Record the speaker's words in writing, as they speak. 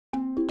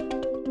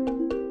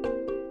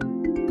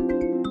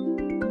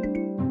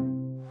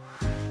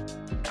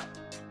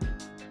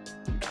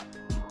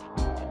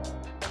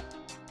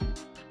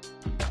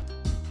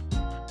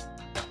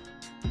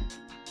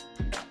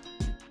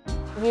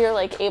you're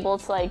like able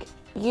to like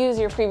use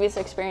your previous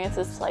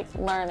experiences to like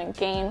learn and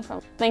gain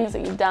from things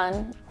that you've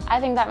done. I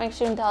think that makes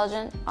you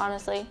intelligent,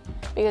 honestly,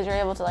 because you're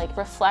able to like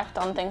reflect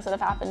on things that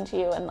have happened to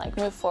you and like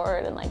move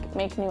forward and like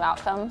make new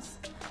outcomes.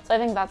 So I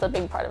think that's a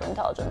big part of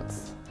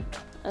intelligence.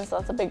 And so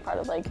that's a big part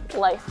of like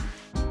life.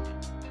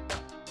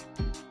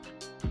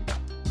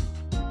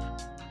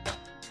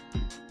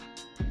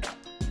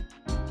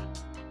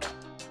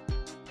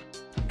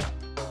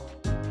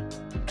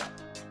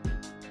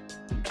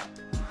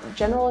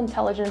 General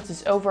intelligence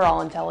is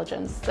overall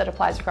intelligence that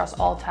applies across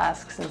all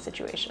tasks and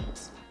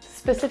situations.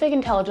 Specific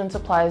intelligence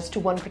applies to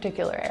one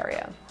particular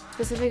area.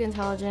 Specific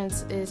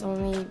intelligence is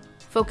only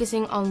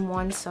focusing on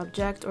one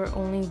subject or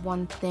only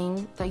one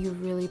thing that you're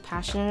really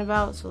passionate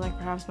about. So like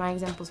perhaps my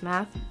example is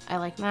math. I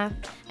like math,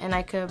 and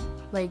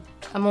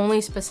I'm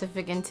only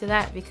specific into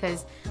that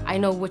because I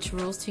know which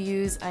rules to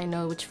use, I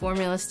know which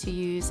formulas to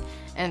use,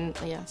 and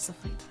yeah, stuff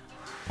like that.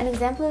 An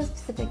example of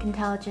specific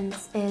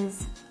intelligence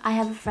is I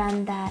have a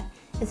friend that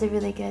is a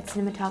really good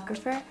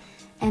cinematographer,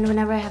 and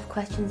whenever I have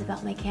questions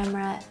about my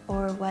camera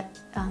or what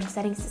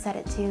settings to set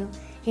it to,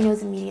 he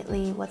knows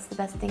immediately what's the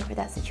best thing for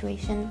that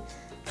situation.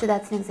 So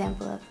that's an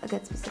example of a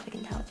good specific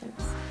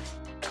intelligence.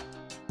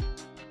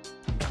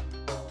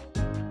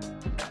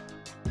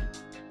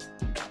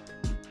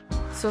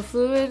 So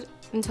fluid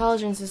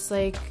intelligence is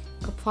like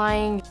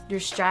applying your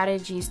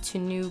strategies to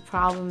new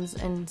problems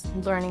and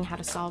learning how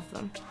to solve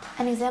them.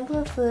 An example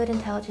of fluid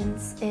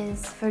intelligence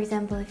is, for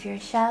example, if you're a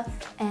chef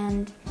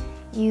and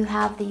you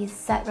have these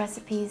set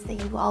recipes that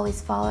you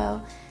always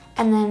follow,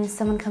 and then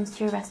someone comes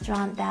to your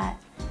restaurant that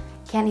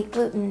can't eat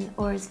gluten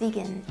or is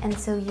vegan, and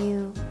so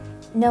you,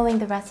 knowing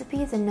the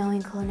recipes and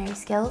knowing culinary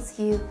skills,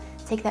 you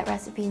take that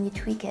recipe and you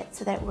tweak it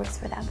so that it works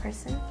for that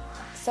person.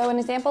 So an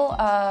example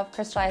of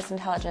crystallized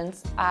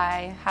intelligence,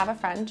 I have a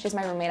friend, she's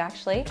my roommate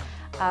actually.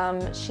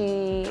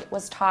 She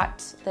was taught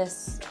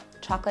this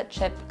chocolate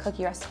chip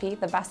cookie recipe,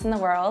 the best in the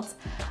world,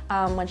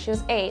 when she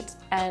was 8,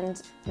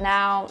 and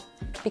now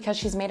because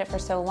she's made it for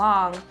so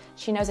long,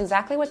 she knows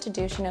exactly what to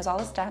do, she knows all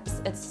the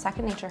steps, it's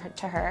second nature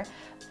to her,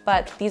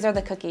 but these are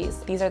the cookies.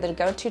 These are the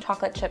go-to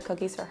chocolate chip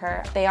cookies for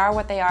her. They are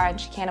what they are and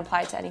she can't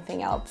apply it to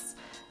anything else.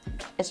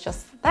 It's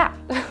just that.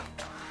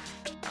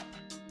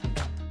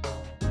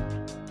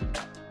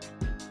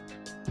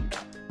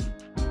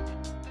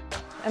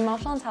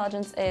 Emotional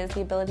intelligence is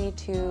the ability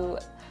to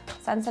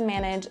sense and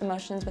manage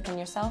emotions within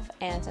yourself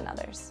and in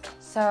others.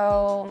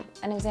 So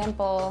an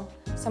example,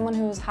 someone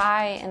who's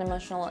high in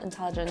emotional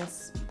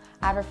intelligence,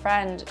 I have a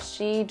friend,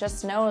 she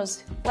just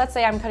knows, let's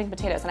say I'm cutting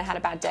potatoes and I had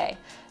a bad day.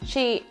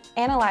 She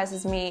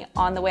analyzes me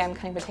on the way I'm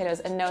cutting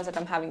potatoes and knows if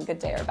I'm having a good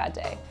day or a bad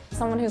day.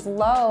 Someone who's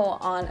low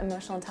on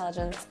emotional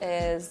intelligence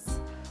is,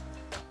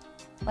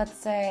 let's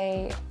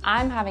say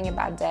I'm having a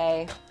bad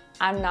day,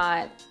 I'm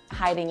not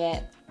hiding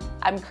it,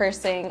 I'm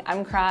cursing,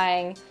 I'm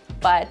crying,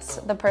 but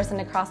the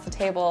person across the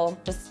table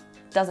just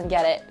doesn't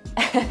get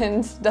it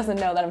and doesn't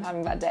know that I'm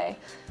having a bad day.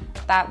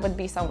 That would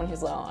be someone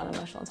who's low on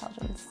emotional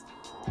intelligence.